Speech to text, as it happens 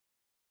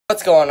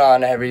What's going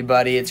on,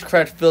 everybody? It's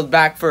Crutchfield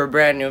back for a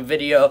brand new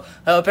video.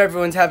 I hope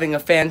everyone's having a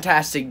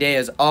fantastic day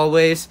as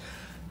always.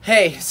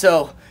 Hey,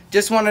 so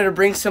just wanted to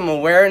bring some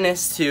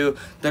awareness to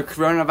the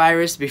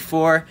coronavirus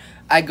before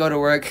I go to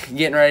work,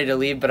 getting ready to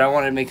leave, but I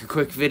wanted to make a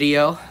quick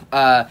video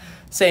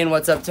saying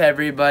what's up to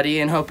everybody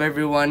and hope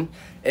everyone's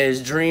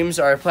dreams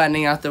are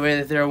planning out the way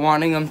that they're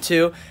wanting them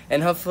to,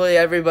 and hopefully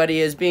everybody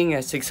is being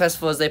as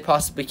successful as they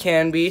possibly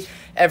can be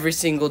every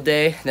single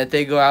day that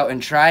they go out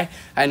and try.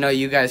 I know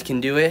you guys can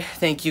do it.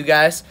 Thank you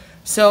guys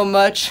so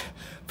much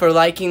for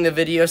liking the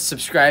video,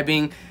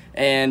 subscribing,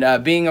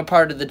 and being a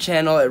part of the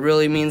channel. It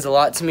really means a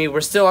lot to me.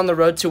 We're still on the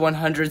road to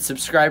 100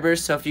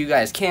 subscribers, so if you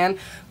guys can,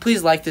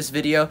 please like this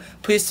video,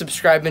 please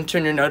subscribe and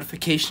turn your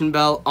notification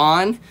bell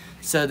on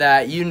so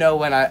that you know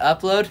when I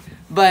upload.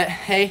 But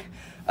hey,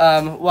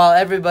 while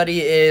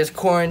everybody is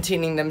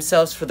quarantining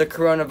themselves for the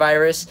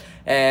coronavirus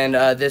and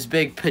this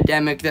big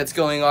pandemic that's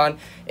going on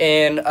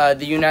in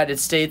the United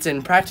States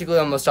and practically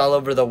almost all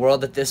over the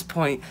world at this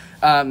point,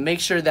 make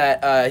sure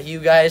that you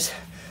guys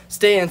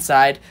stay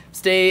inside,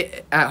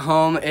 stay at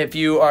home if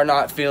you are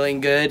not feeling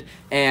good,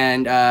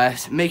 and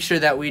make sure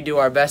that we do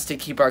our best to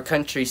keep our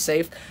country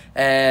safe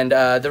and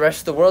the rest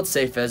of the world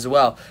safe as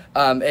well.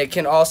 It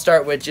can all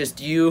start with just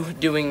you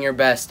doing your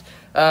best.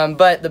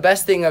 But the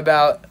best thing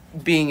about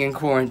being in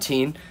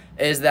quarantine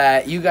is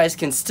that you guys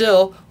can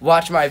still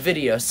watch my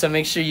videos, so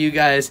make sure you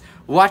guys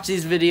watch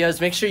these videos.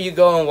 Make sure you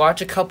go and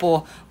watch a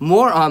couple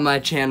more on my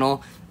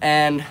channel,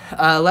 and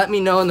let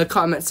me know in the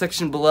comment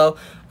section below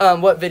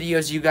what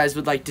videos you guys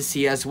would like to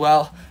see as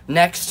well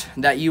next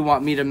that you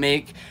want me to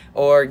make,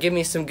 or give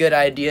me some good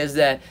ideas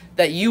that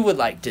you would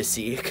like to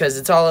see, because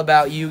it's all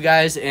about you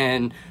guys,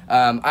 and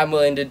I'm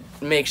willing to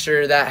make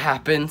sure that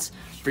happens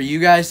for you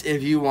guys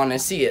if you want to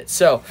see it.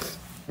 So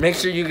make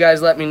sure you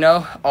guys let me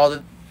know all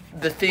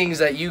the things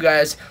that you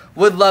guys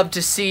would love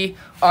to see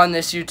on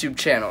this YouTube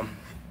channel.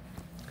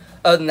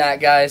 Other than that,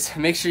 guys,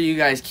 make sure you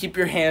guys keep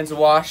your hands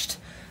washed.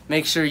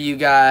 Make sure you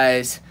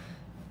guys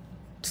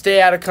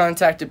stay out of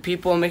contact with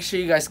people. Make sure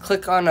you guys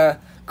click on a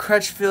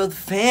Crutchfield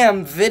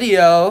fam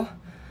video.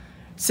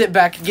 Sit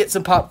back and get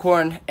some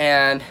popcorn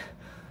and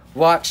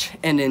watch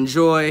and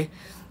enjoy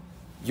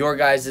your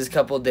guys'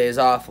 couple days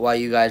off while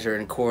you guys are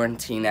in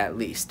quarantine at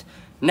least.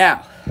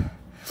 Now,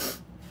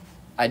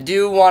 I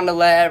do want to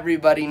let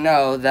everybody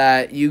know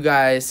that you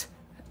guys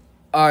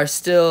are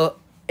still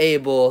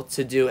able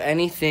to do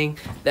anything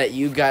that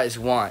you guys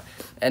want.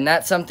 And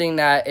that's something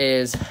that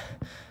is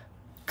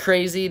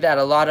crazy,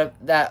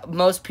 that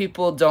most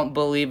people don't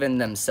believe in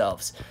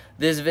themselves.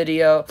 This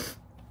video,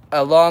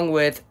 along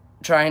with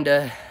trying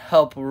to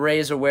help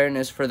raise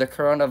awareness for the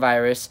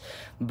coronavirus,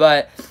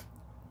 but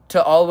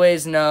to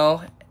always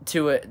know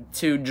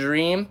to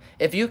dream.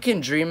 If you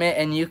can dream it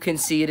and you can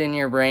see it in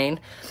your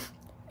brain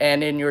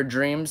and in your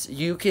dreams,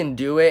 you can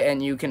do it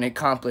and you can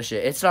accomplish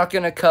it. It's not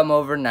going to come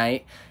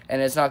overnight,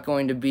 and it's not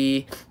going to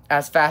be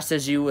as fast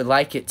as you would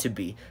like it to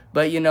be.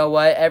 But you know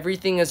what?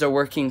 Everything is a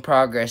work in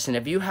progress, and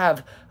if you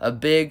have a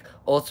big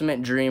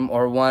ultimate dream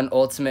or one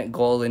ultimate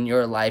goal in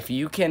your life,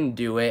 you can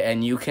do it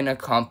and you can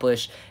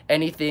accomplish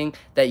anything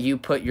that you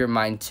put your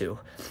mind to.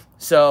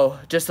 So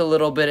just a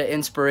little bit of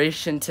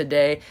inspiration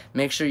today.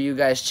 Make sure you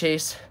guys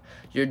chase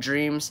your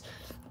dreams.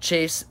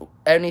 Chase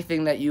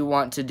anything that you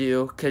want to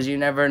do, because you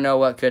never know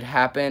what could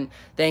happen.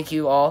 Thank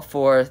you all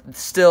for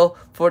still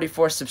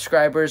 44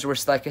 subscribers.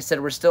 Like I said,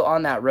 we're still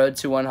on that road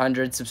to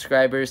 100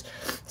 subscribers.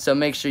 So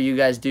make sure you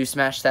guys do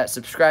smash that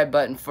subscribe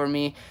button for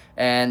me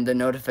and the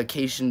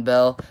notification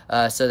bell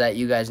so that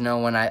you guys know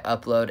when I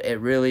upload. It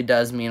really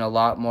does mean a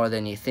lot more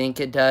than you think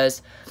it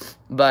does.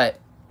 But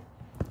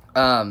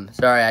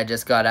sorry, I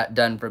just got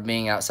done from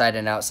being outside,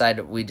 and outside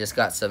we just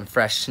got some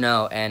fresh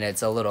snow and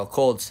it's a little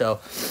cold, so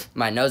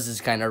my nose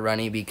is kind of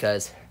runny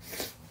because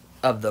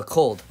of the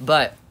cold.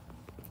 But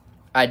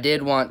I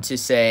did want to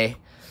say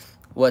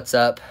what's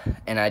up,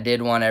 and I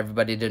did want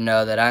everybody to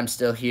know that I'm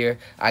still here,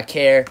 I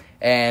care,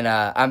 and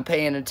I'm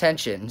paying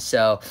attention.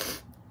 So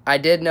I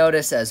did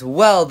notice as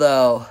well,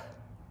 though,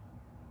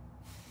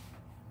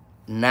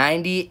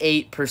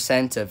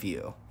 98% of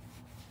you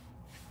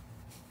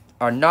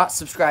are not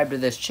subscribed to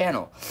this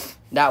channel,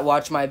 that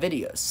watch my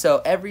videos.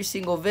 So every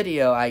single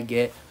video I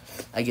get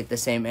the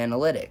same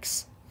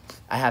analytics.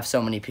 I have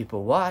so many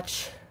people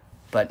watch,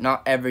 but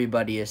not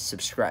everybody is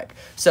subscribed.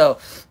 So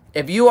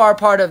if you are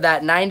part of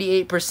that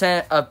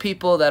 98% of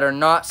people that are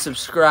not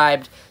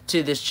subscribed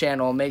to this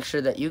channel, make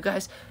sure that you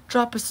guys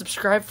drop a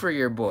subscribe for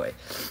your boy.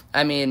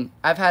 I mean,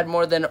 I've had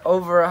more than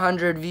over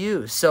 100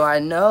 views, so I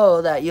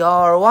know that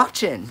y'all are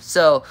watching.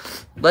 So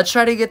let's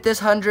try to get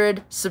this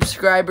 100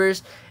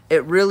 subscribers.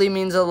 It really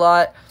means a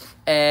lot,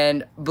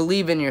 and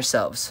believe in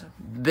yourselves.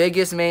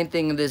 Biggest main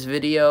thing in this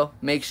video,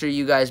 make sure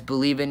you guys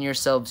believe in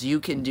yourselves. You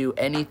can do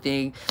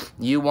anything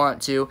you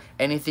want to,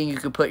 anything you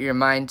can put your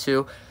mind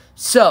to.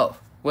 So,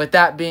 with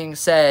that being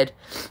said,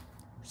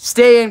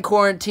 stay in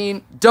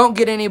quarantine, don't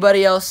get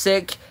anybody else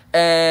sick,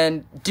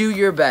 and do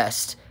your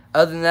best.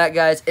 Other than that,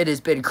 guys, it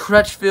has been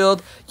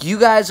Crutchfield. You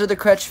guys are the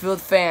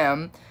Crutchfield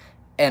fam,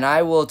 and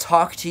I will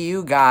talk to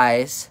you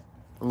guys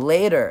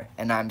later,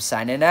 and I'm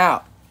signing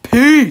out.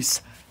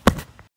 Peace!